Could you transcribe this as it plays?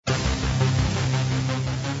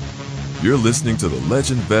You're listening to the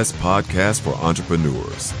Legend Vest podcast for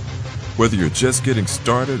entrepreneurs. Whether you're just getting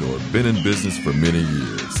started or been in business for many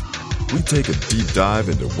years, we take a deep dive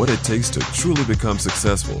into what it takes to truly become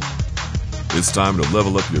successful. It's time to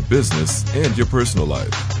level up your business and your personal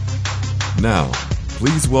life. Now,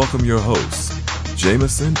 please welcome your hosts,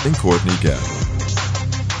 Jameson and Courtney Gatlin.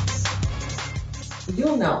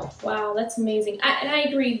 You'll know. Wow, that's amazing. I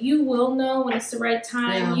agree. You will know when it's the right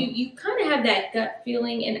time. Yeah. You kind of have that gut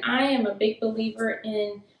feeling, and I am a big believer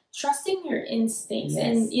in trusting your instincts. Yes.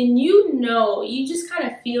 And you just kind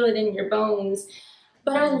of feel it in your bones.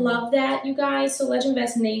 But I love that, you guys. So Legend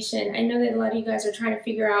Vest Nation, I know that a lot of you guys are trying to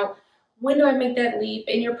figure out, when do I make that leap?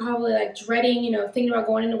 And you're probably like dreading, thinking about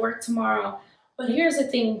going into work tomorrow. But here's the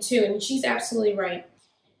thing too, and she's absolutely right.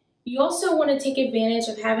 You also want to take advantage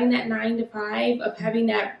of having that 9 to 5, of having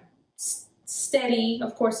that steady.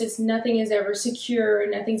 Of course, nothing is ever secure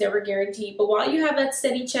and nothing's ever guaranteed. But while you have that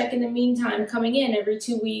steady check in the meantime coming in every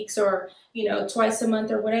 2 weeks or, twice a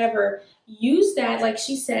month or whatever, use that, like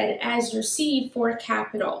she said, as your seed for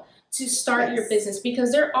capital to start your business,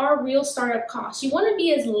 because there are real startup costs. You want to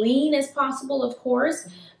be as lean as possible, of course,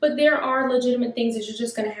 but there are legitimate things that you're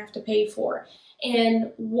just going to have to pay for.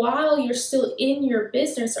 And while you're still in your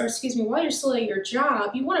business, while you're still at your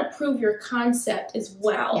job, you want to prove your concept as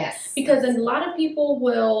well. Yes. Because a lot of people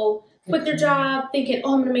will quit their job thinking,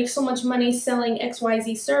 I'm going to make so much money selling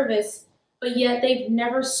XYZ service, but yet they've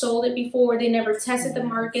never sold it before. They never tested the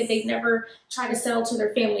market. They've never tried to sell to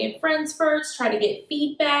their family and friends first, try to get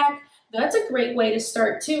feedback. That's a great way to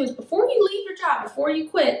start too, is before you leave your job, before you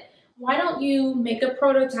quit, why don't you make a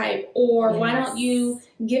prototype, or why don't you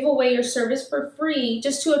give away your service for free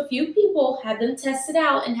just to a few people, have them test it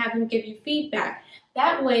out and have them give you feedback.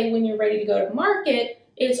 That way, when you're ready to go to market,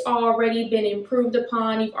 it's already been improved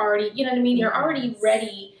upon. You've already, you're already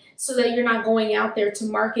ready, so that you're not going out there to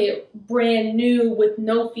market brand new with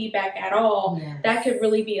no feedback at all. Yes. That could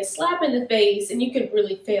really be a slap in the face, and you could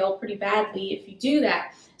really fail pretty badly if you do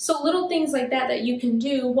that. So little things like that you can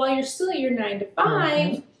do while you're still at your 9 to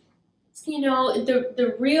 5.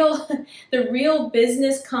 The real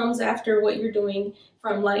business comes after what you're doing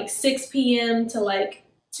from like 6 p.m. to like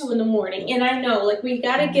 2 in the morning. And I know, like, we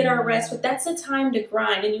got to get our rest, but that's a time to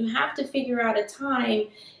grind, and you have to figure out a time.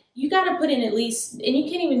 You got to put in at least, and you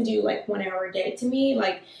can't even do like 1 hour a day. To me,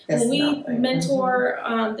 like, That's when we nothing. mentor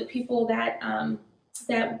the people that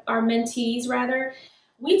are mentees, rather,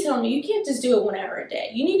 we tell them you can't just do it 1 hour a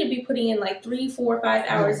day. You need to be putting in like 3, 4, 5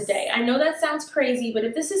 hours a day. I know that sounds crazy, but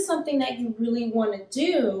if this is something that you really want to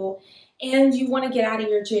do, and you want to get out of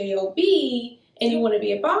your job, and you want to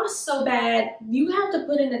be a boss so bad, you have to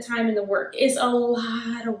put in the time and the work. It's a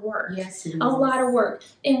lot of work. Yes, it is. A lot of work.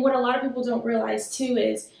 And what a lot of people don't realize too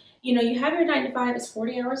is, you have your 9 to 5, it's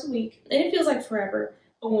 40 hours a week, and it feels like forever.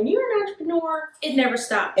 But when you're an entrepreneur, it never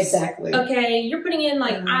stops. Exactly. Okay, you're putting in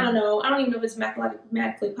like, I don't even know if it's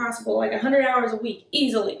mathematically possible, like 100 hours a week,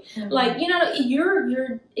 easily. Like,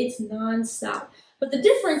 it's nonstop. But the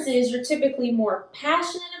difference is you're typically more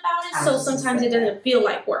passionate about it, so sometimes it doesn't feel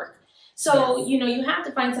like work. So, you have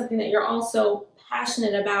to find something that you're also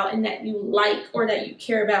passionate about and that you like, or that you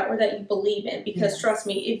care about, or that you believe in. Because trust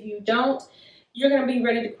me, if you don't, you're going to be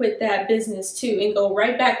ready to quit that business too and go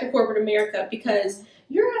right back to corporate America, because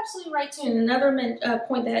you're absolutely right too. And another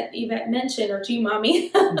point that Yvette mentioned, or G-Mommy,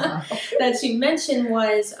 that she mentioned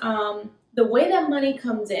was the way that money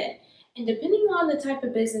comes in. And depending on the type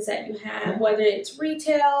of business that you have, whether it's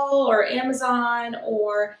retail or Amazon,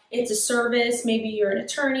 or it's a service, maybe you're an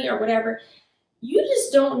attorney or whatever, you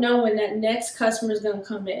just don't know when that next customer is going to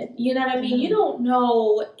come in. You know what I mean? You don't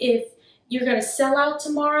know if you're going to sell out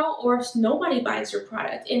tomorrow or if nobody buys your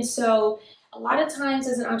product. And so a lot of times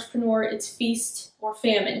as an entrepreneur, it's feast or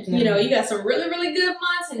famine. You got some really, really good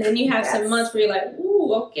months, and then you have some months where you're like,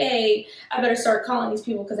 ooh, okay, I better start calling these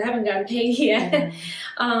people because I haven't gotten paid yet.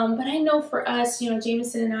 But I know for us,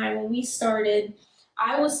 Jameson and I, when we started,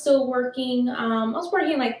 I was still working. I was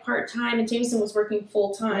working like part-time, and Jameson was working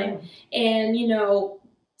full-time. And,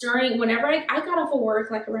 whenever I got off of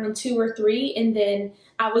work, like around 2 or 3, and then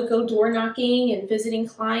I would go door knocking and visiting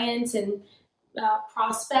clients and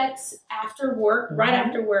prospects after work, right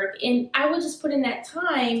after work. And I would just put in that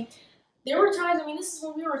time. There were times, this is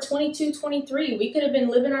when we were 22, 23. We could have been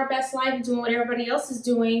living our best life and doing what everybody else is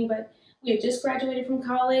doing, but we had just graduated from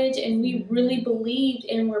college, and we really believed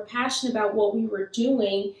and were passionate about what we were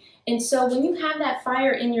doing. And so when you have that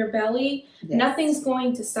fire in your belly, nothing's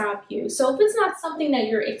going to stop you. So if it's not something that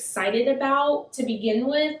you're excited about to begin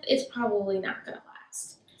with, it's probably not going to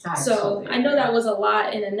last. So I know that was a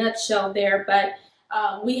lot in a nutshell there, but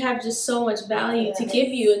We have just so much value to give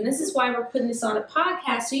you, and this is why we're putting this on a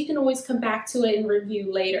podcast, so you can always come back to it and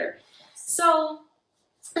review later. So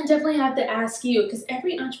I definitely have to ask you, because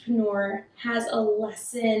every entrepreneur has a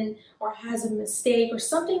lesson or has a mistake or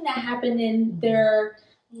something that happened in their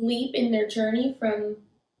leap in their journey from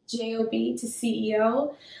JOB to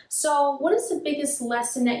CEO. So what is the biggest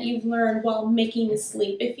lesson that you've learned while making this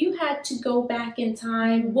leap? If you had to go back in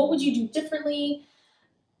time, what would you do differently?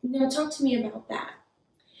 Talk to me about that.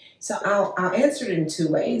 So I'll answer it in two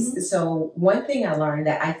ways. Mm-hmm. So one thing I learned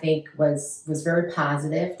that I think was very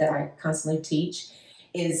positive that I constantly teach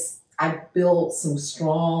is I built some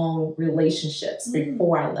strong relationships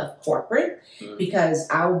before I left corporate, because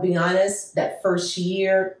I will be honest, that first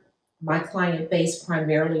year, my client base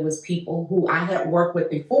primarily was people who I had worked with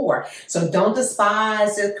before. So don't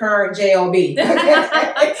despise the current JOB,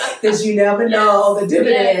 because you never know the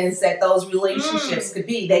dividends that those relationships could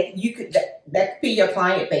be. That could be your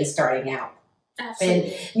client base starting out.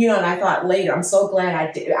 Absolutely. And and I thought later, I'm so glad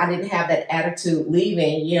I didn't have that attitude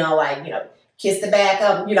leaving. Kiss the back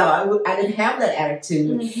up. I didn't have that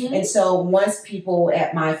attitude. Mm-hmm. And so once people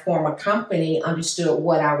at my former company understood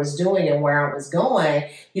what I was doing and where I was going,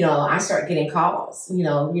 I started getting calls.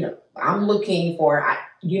 I'm looking for,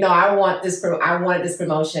 I wanted this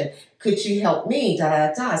promotion. Could you help me?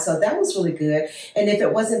 So that was really good. And if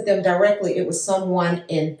it wasn't them directly, it was someone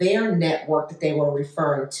in their network that they were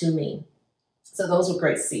referring to me. So those were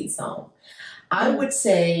great seeds sown. I would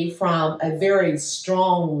say from a very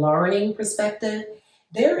strong learning perspective,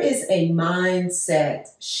 there is a mindset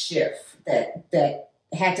shift that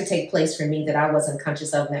had to take place for me that I wasn't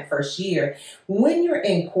conscious of in that first year. When you're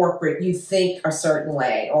in corporate, you think a certain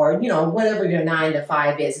way, or, whatever your 9 to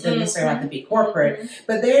 5 is. It doesn't necessarily have to be corporate,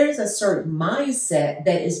 but there's a certain mindset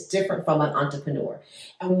that is different from an entrepreneur.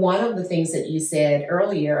 And one of the things that you said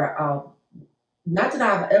earlier, not that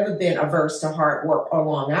I've ever been averse to hard work or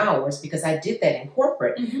long hours, because I did that in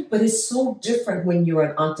corporate, but it's so different when you're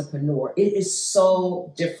an entrepreneur. It is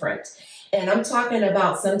so different. And I'm talking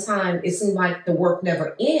about sometimes it seemed like the work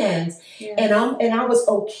never ends. Yeah. And I was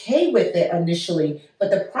okay with it initially. But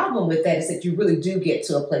the problem with that is that you really do get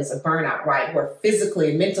to a place of burnout, right? Where physically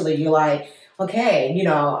and mentally you're like, okay,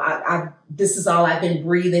 this is all I've been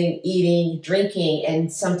breathing, eating, drinking,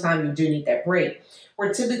 and sometimes you do need that break.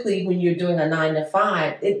 Where typically when you're doing a 9 to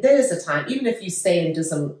 5, there is a time, even if you stay and do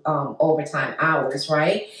some overtime hours,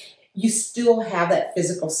 right? You still have that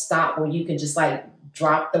physical stop where you can just like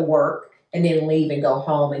drop the work and then leave and go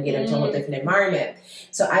home and get into a different environment.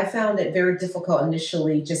 So I found it very difficult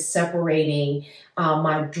initially just separating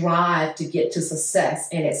my drive to get to success,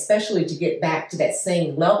 and especially to get back to that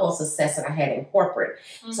same level of success that I had in corporate.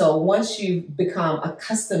 So once you become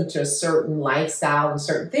accustomed to a certain lifestyle and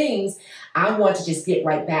certain things, I want to just get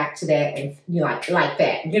right back to that and like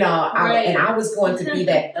that, right. And I was going to be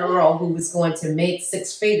that girl who was going to make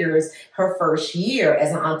 6 figures her first year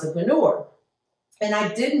as an entrepreneur. And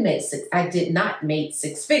I did not make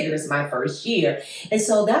 6 figures my first year. And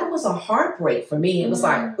so that was a heartbreak for me. It was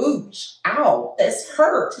like, ooch, ow, this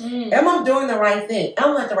hurt. Am I doing the right thing?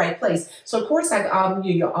 Am I at the right place? So of course,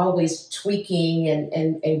 you're always tweaking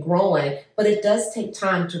and growing, but it does take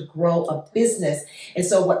time to grow a business. And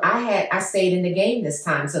so I stayed in the game this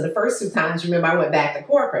time. So the first 2 times, remember, I went back to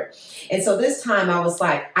corporate. And so this time I was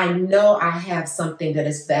like, I know I have something that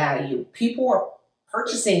is valued. People are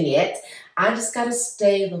purchasing it. I just got to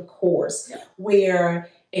stay the course. Yeah. Where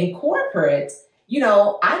in corporate,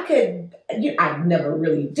 I never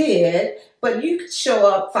really did, but you could show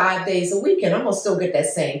up 5 days a week and I'm going to still get that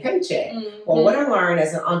same paycheck. Well, what I learned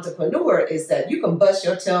as an entrepreneur is that you can bust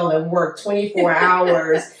your tail and work 24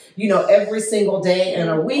 hours, every single day in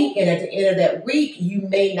a week. And at the end of that week, you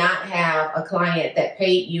may not have a client that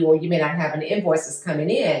paid you, or you may not have any invoices coming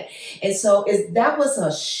in. And so that was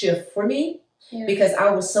a shift for me. Yeah. Because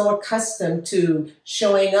I was so accustomed to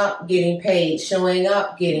showing up, getting paid, showing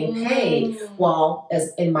up, getting paid. Well,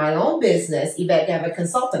 as in my own business, Yvette Gavitt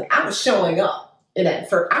Consulting, I was showing up.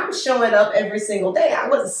 I was showing up every single day. I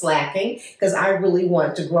wasn't slacking because I really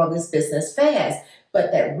wanted to grow this business fast,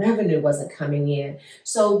 but that revenue wasn't coming in.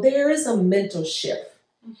 So there is a mental shift.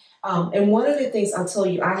 And one of the things I'll tell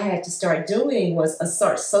you I had to start doing was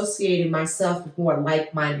start associating myself with more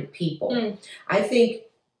like-minded people. I think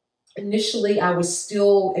initially, I was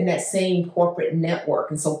still in that same corporate network.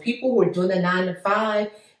 And so people who are doing the 9 to 5,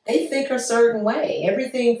 they think a certain way.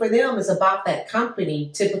 Everything for them is about that company,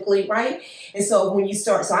 typically, right? And so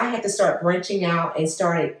I had to start branching out and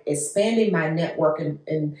started expanding my network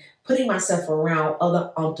and putting myself around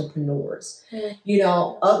other entrepreneurs. You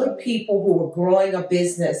know, other people who were growing a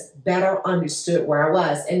business better understood where I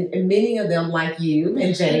was. And many of them, like you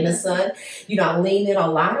and Jameson, you know, I leaned in a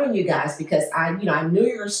lot on you guys because I knew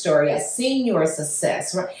your story. I seen your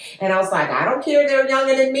success, right? And I was like, I don't care if they're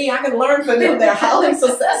younger than me. I can learn from them. They're highly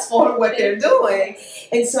successful in what they're doing.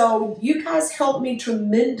 And so you guys helped me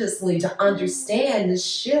tremendously to understand the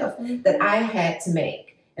shift that I had to make.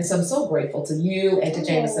 And so I'm so grateful to you and to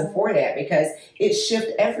Jameson for that because it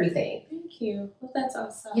shifted everything. Thank you. Well, that's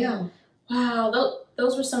awesome. Yeah. Wow.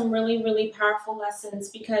 Those were some really, really powerful lessons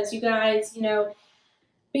because you guys, you know,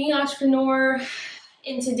 being an entrepreneur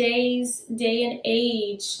in today's day and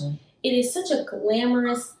age, it is such a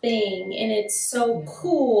glamorous thing and it's so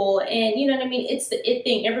cool. And you know what I mean? It's the it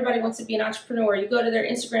thing. Everybody wants to be an entrepreneur. You go to their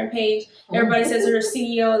Instagram page, everybody says they're a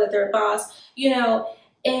CEO, that they're a boss, you know.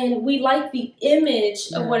 And we like the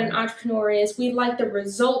image of what an entrepreneur is. We like the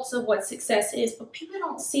results of what success is, but people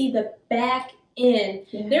don't see the back end.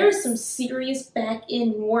 Yes. There is some serious back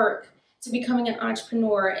end work to becoming an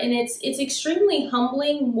entrepreneur, and it's extremely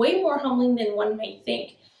humbling, way more humbling than one may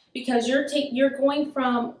think, because you're going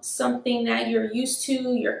from something that you're used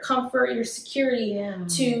to, your comfort, your security,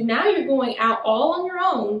 to now you're going out all on your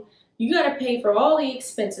own. You got to pay for all the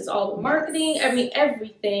expenses, all the marketing, I mean,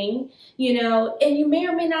 everything, you know, and you may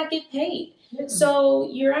or may not get paid. Yeah. So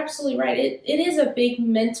you're absolutely right. It is a big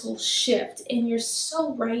mental shift, and you're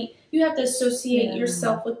so right. You have to associate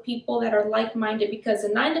yourself with people that are like-minded because the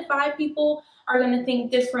 9-to-5 people are going to think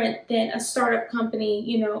different than a startup company,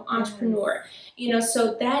 you know, entrepreneur. You know,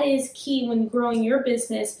 so that is key when growing your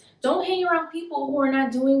business. Don't hang around people who are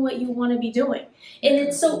not doing what you want to be doing. And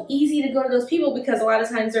it's so easy to go to those people because a lot of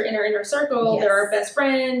times they're in our inner circle, they're our best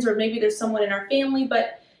friends, or maybe there's someone in our family,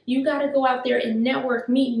 but you got to go out there and network,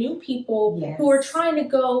 meet new people who are trying to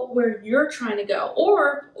go where you're trying to go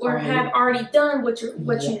or have already done what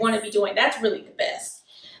you want to be doing. That's really the best.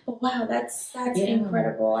 But wow, that's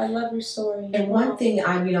incredible. I love your story. And one thing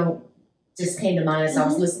just came to mind as I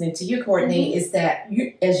was listening to you, Courtney, is that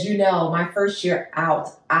as you know, my first year out,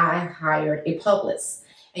 I hired a publicist.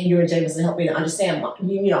 And you and Jameson helped me to understand,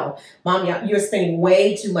 Mom, you're spending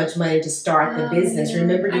way too much money to start the business.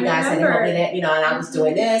 Remember, you guys had helped me that, and I was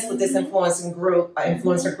doing this with this influencer group,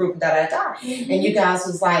 da-da-da. And you guys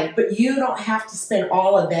was like, but you don't have to spend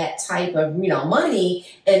all of that type of, money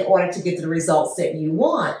in order to get to the results that you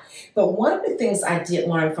want. But one of the things I did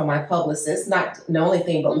learn from my publicist, not the only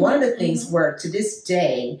thing, but one of the things were, to this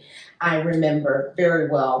day, I remember very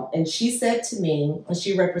well. And she said to me, and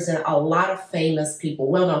she represented a lot of famous people,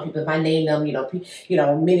 well-known people. If I name them,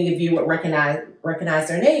 many of you would recognize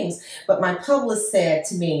their names. But my publicist said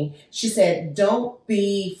to me, she said, don't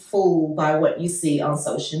be fooled by what you see on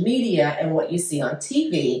social media and what you see on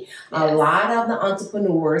TV. Yes. A lot of the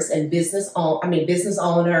entrepreneurs and business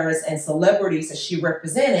owners and celebrities that she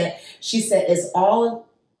represented, she said,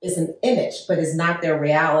 it's an image, but it's not their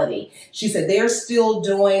reality. She said they're still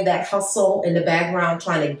doing that hustle in the background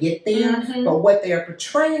trying to get there, but what they're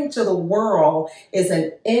portraying to the world is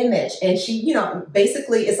an image. And she,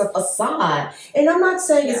 basically it's a facade. And I'm not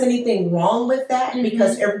saying there's anything wrong with that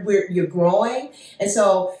because everywhere you're growing. And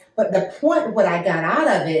so, but the point, what I got out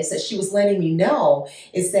of it is that she was letting me know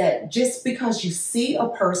is that just because you see a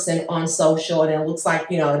person on social and it looks like,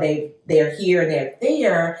 they're here, they're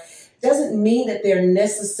there, doesn't mean that they're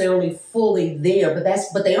necessarily fully there,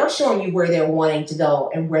 but they are showing you where they're wanting to go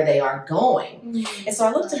and where they are going. And so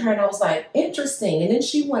I looked at her and I was like, interesting. And then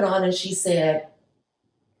she went on and she said,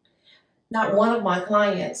 not one of my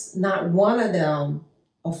clients, not one of them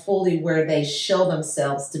are fully where they show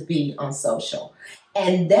themselves to be on social.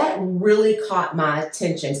 And that really caught my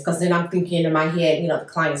attention because then I'm thinking in my head, the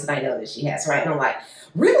clients that I know that she has, right? And I'm like,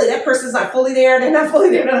 really? That person's not fully there. They're not fully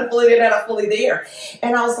there. They're not fully there. They're not fully there.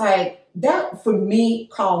 And I was like, that for me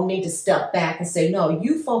called me to step back and say, no,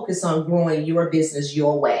 you focus on growing your business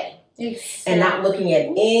your way. Exactly. And not looking at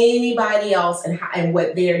anybody else and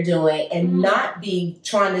what they're doing and not be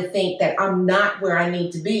trying to think that I'm not where I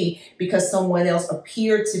need to be because someone else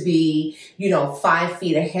appeared to be, 5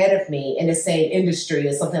 feet ahead of me in the same industry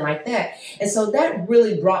or something like that. And so that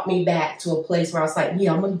really brought me back to a place where I was like,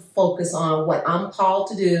 I'm going to focus on what I'm called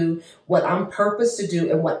to do, what I'm purposed to do,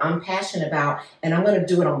 and what I'm passionate about. And I'm going to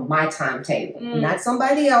do it on my timetable, not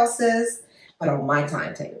somebody else's, but on my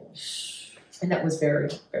timetable. And that was very,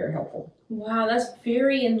 very helpful. Wow, that's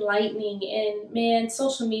very enlightening. And man,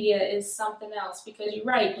 social media is something else because you're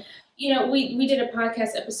right. We did a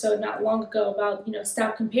podcast episode not long ago about,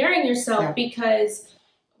 stop comparing yourself because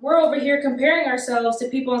we're over here comparing ourselves to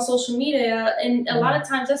people on social media, and a lot of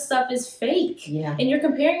times that stuff is fake. Yeah. And you're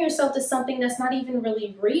comparing yourself to something that's not even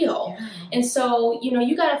really real. Yeah. And so,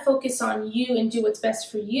 you got to focus on you and do what's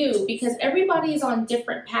best for you, because everybody is on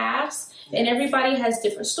different paths and everybody has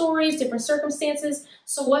different stories, different circumstances.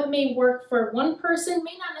 So what may work for one person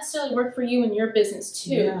may not necessarily work for you and your business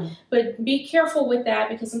too. Yeah. But be careful with that,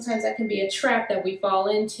 because sometimes that can be a trap that we fall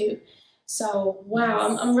into. So, wow,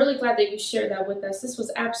 Yes. I'm really glad that you shared that with us. This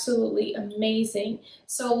was absolutely amazing.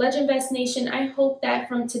 So, Legendvest Nation, I hope that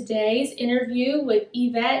from today's interview with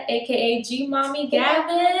Yvette, aka G Mommy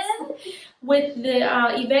Gavin, with the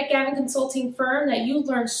Yvette Gavin Consulting Firm, that you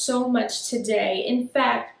learned so much today. In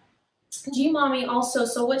fact, G Mommy also,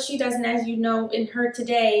 so what she does, and as you know in her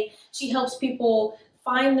today, she helps people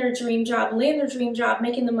find their dream job, land their dream job,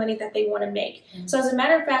 making the money that they want to make. Mm-hmm. So as a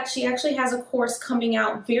matter of fact, she actually has a course coming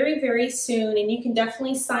out very, very soon, and you can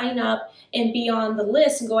definitely sign up and be on the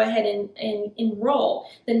list and go ahead and enroll.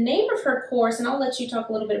 The name of her course, and I'll let you talk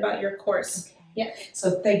a little bit about your course. Okay. Yeah.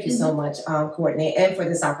 So thank you so much, Courtney, and for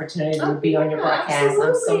this opportunity to Oh, be on your yeah, broadcast. I'm so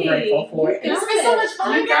absolutely. grateful for it. You It's got been so it. much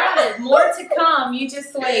fun. You got it. More to come. You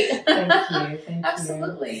just wait. Thank you. Thank you.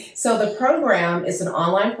 Absolutely. So the program is an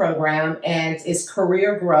online program, and it's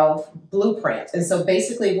Career Growth Blueprint. And so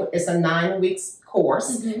basically it's a 9 weeks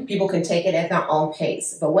course. Mhm. People can take it at their own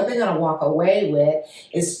pace. But what they're going to walk away with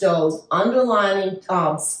is those underlying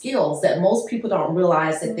skills that most people don't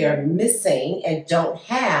realize that they're missing and don't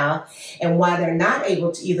have, and why they're not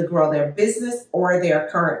able to either grow their business or their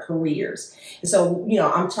current careers. And so,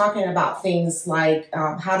 I'm talking about things like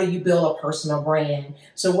how do you build a personal brand?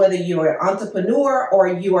 So whether you're an entrepreneur or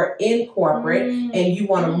you are in corporate and you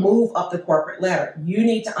want to move up the corporate ladder, you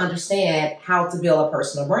need to understand how to build a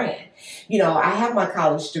personal brand. I have my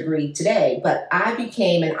college degree today, but I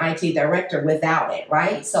became an IT director without it,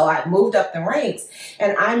 right? So I moved up the ranks,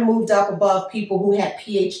 and I moved up above people who had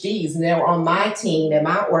PhDs, and they were on my team and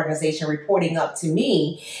my organization reporting up to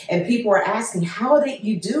me. And people were asking, how did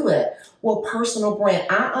you do it? Well, personal brand.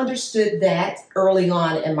 I understood that early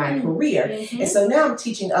on in my career. Mhm. And so now I'm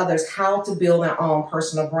teaching others how to build their own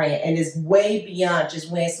personal brand. And it's way beyond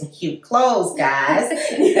just wearing some cute clothes, guys.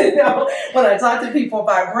 When I talk to people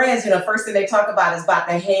about brands, first thing they talk about is about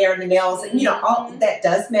the hair and the nails. And, all that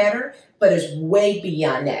does matter, but it's way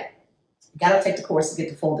beyond that. Got to take the course to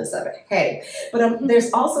get the fullness of it. Okay. But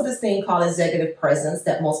there's also this thing called executive presence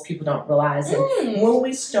that most people don't realize. And when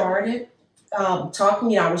we started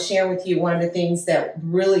talking, I was sharing with you one of the things that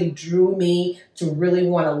really drew me to really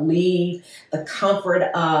want to leave the comfort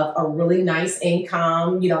of a really nice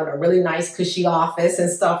income, in a really nice cushy office and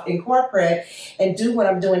stuff in corporate, and do what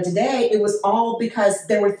I'm doing today. It was all because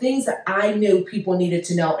there were things that I knew people needed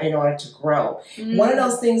to know in order to grow. One of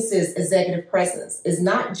those things is executive presence. It's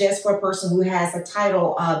not just for a person who has a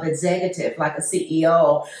title of executive, like a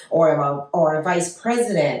CEO or a vice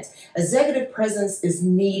president. Executive presence is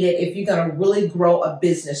needed if you're going to really grow a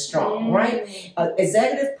business strong, right?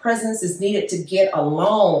 Executive presence is needed to get a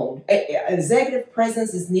loan. Executive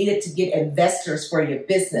presence is needed to get investors for your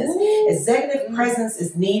business. Executive presence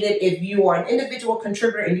is needed if you are an individual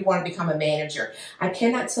contributor and you want to become a manager. I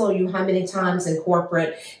cannot tell you how many times in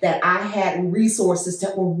corporate that I had resources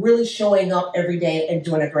that were really showing up every day and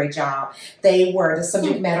doing a great job. They were the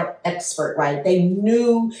subject matter expert, right? They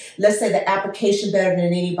knew, let's say, the application better than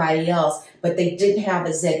anybody else, but they didn't have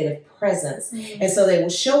executive presence. And so they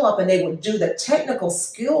would show up and they would do the technical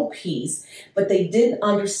skill piece, but they didn't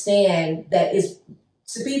understand that is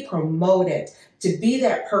to be promoted, to be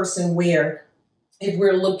that person where if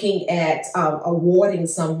we're looking at awarding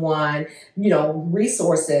someone,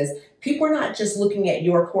 resources, people are not just looking at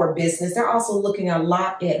your core business. They're also looking a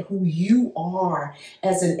lot at who you are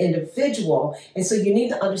as an individual. And so you need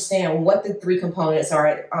to understand what the 3 components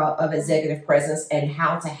are of executive presence and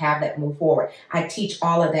how to have that move forward. I teach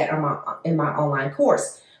all of that in my online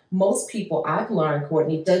course. Most people I've learned,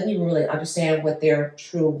 Courtney, doesn't even really understand what their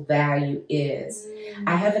true value is.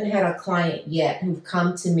 I haven't had a client yet who've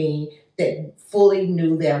come to me that fully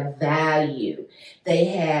knew their value. They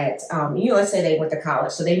had, let's say they went to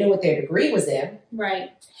college, so they knew what their degree was in.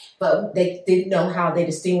 Right. But they didn't know how they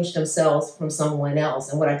distinguished themselves from someone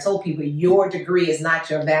else. And what I told people, your degree is not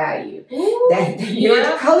your value.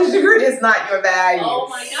 Your college degree is not your value. Oh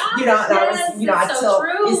my gosh.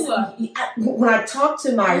 When I talk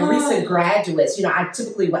to my recent graduates, I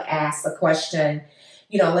typically would ask the question,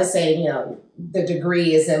 let's say, the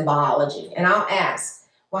degree is in biology. And I'll ask,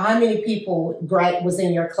 well, how many people was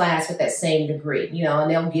in your class with that same degree? And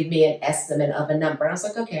they'll give me an estimate of a number. And I was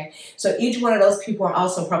like, okay. So each one of those people are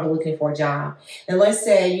also probably looking for a job. And let's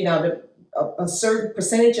say, a certain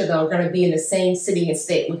percentage of them are going to be in the same city and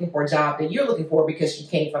state looking for a job that you're looking for because you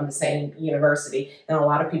came from the same university. And a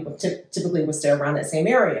lot of people typically will stay around that same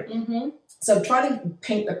area. Mm-hmm. So try to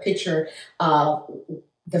paint a picture of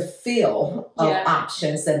the fill of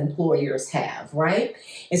options that employers have, right?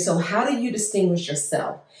 And so how do you distinguish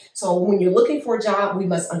yourself? So when you're looking for a job, we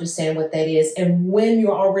must understand what that is. And when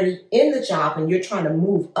you're already in the job and you're trying to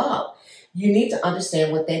move up, you need to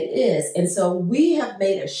understand what that is. And so we have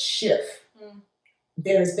made a shift.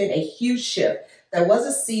 There's been a huge shift. There was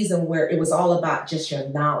a season where it was all about just your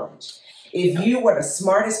knowledge. If you were the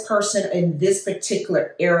smartest person in this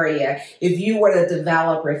particular area, if you were the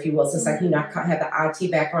developer, if you will, since I have the IT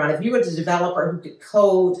background, if you were the developer who could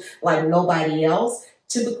code like nobody else,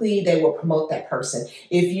 typically they will promote that person.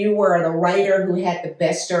 If you were the writer who had the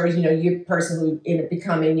best stories, you're the person who ended up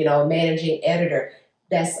becoming, managing editor,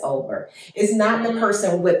 that's over. It's not the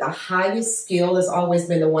person with the highest skill has always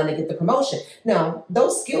been the one to get the promotion. Now,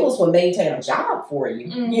 those skills will maintain a job for you,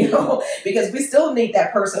 because we still need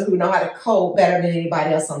that person who know how to code better than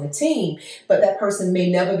anybody else on the team. But that person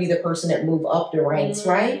may never be the person that move up the ranks,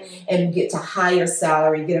 right? And get to higher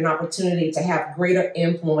salary, get an opportunity to have greater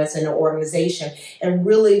influence in the organization and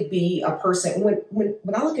really be a person. When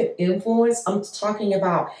I look at influence, I'm talking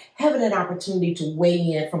about having an opportunity to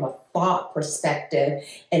weigh in from a thought perspective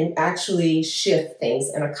and actually shift things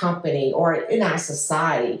in a company or in our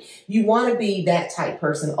society. You want to be that type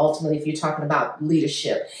person ultimately if you're talking about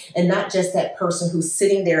leadership, and not just that person who's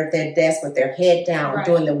sitting there at their desk with their head down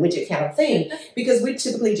doing the widget kind of thing, because we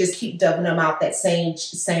typically just keep dubbing them out that same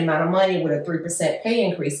amount of money with a 3% pay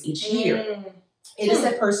increase each year. It is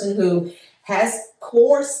that person who has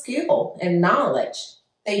core skill and knowledge.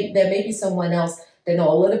 There may be someone else that know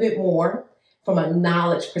a little bit more from a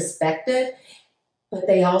knowledge perspective, but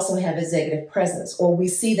they also have executive presence, or we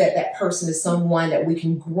see that that person is someone that we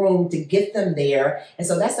can groom to get them there. And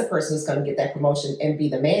so that's the person who's going to get that promotion and be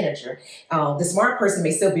the manager. The smart person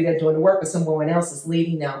may still be there doing the work, but someone else is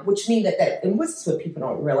leading them, which means and this is what people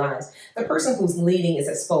don't realize. The person who's leading is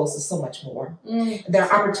exposed to so much more. Their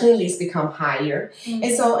opportunities become higher. And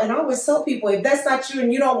I always tell people, if that's not you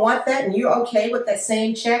and you don't want that and you're okay with that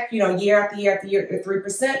same check, year after year after year at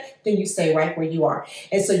 3%, then you stay right where you are.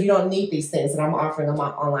 And so you don't need these things that I'm offering on my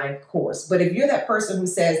online course. But if you're that person who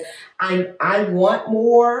says, I want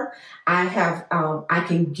more, I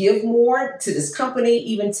can give more to this company,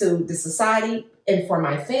 even to the society and for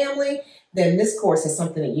my family, then this course is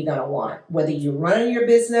something that you're going to want, whether you're running your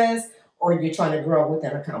business or you're trying to grow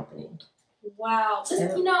within a company. Wow.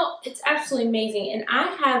 It's absolutely amazing. And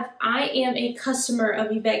I am a customer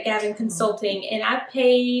of Yvette Gavin Consulting, and I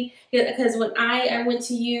paid, because when I went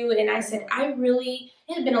to you and I said,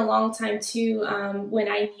 it had been a long time too, when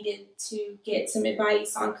I needed to get some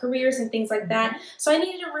advice on careers and things like that. So I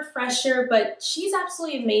needed a refresher, but she's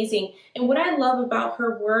absolutely amazing. And what I love about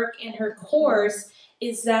her work and her course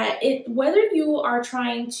is that whether you are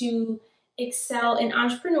trying to excel in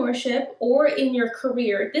entrepreneurship or in your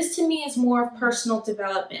career, this to me is more of personal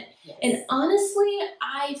development. Yes. And honestly,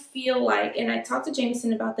 I feel like, and I talk to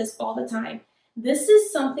Jameson about this all the time, this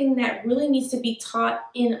is something that really needs to be taught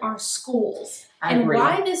in our schools. I agree.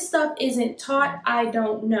 Why this stuff isn't taught, I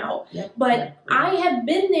don't know. Yep. But I have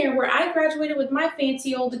been there where I graduated with my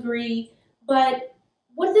fancy old degree, but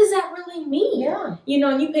what does that really mean? Yeah.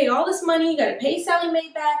 And you pay all this money, you got to pay Sally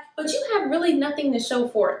Mae back, but you have really nothing to show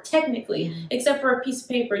for it, technically, except for a piece of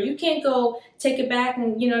paper. You can't go take it back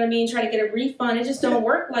and, try to get a refund. It just don't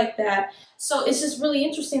work like that. So it's just really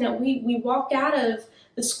interesting that we walk out of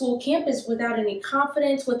the school campus without any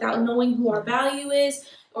confidence, without knowing who our value is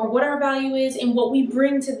or what our value is and what we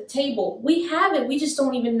bring to the table. We have it. We just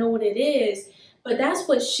don't even know what it is. But that's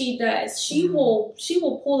what she does. She will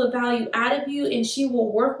pull the value out of you, and she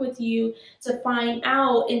will work with you to find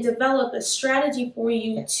out and develop a strategy for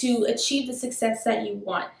you to achieve the success that you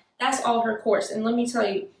want. That's all her course. And let me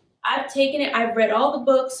tell you, I've taken it. I've read all the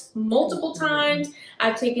books multiple times.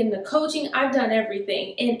 I've taken the coaching. I've done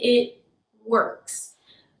everything, and it works.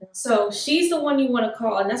 So she's the one you want to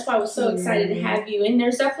call, and that's why I was so excited to have you. And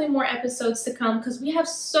there's definitely more episodes to come because we have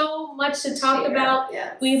so much to talk about.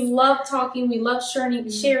 Yes. We love talking. We love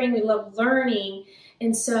sharing. We love learning.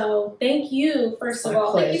 And so thank you, first of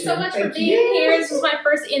all. Thank you so much for being here. This was my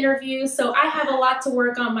first interview, so I have a lot to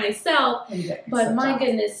work on myself. But my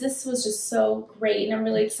goodness, this was just so great, and I'm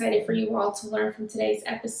really excited for you all to learn from today's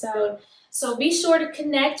episode. So be sure to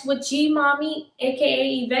connect with G Mommy,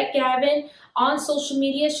 a.k.a. Yvette Gavin, on social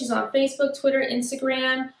media. She's on Facebook, Twitter,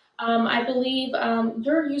 Instagram. I believe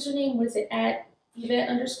your username, what is it, at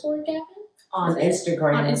Yvette_Gavin? On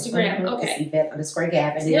Instagram. On Instagram, okay. It's Yvette_Gavin.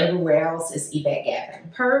 Yep. And everywhere else is Yvette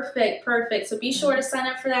Gavin. Perfect. So be sure to sign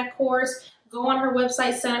up for that course. Go on her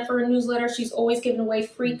website, sign up for her newsletter. She's always giving away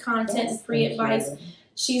free content and free advice.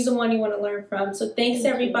 She's the one you want to learn from. So thanks,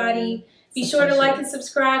 everybody. Be sure to like and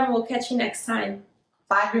subscribe, and we'll catch you next time.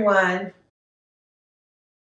 Bye, everyone.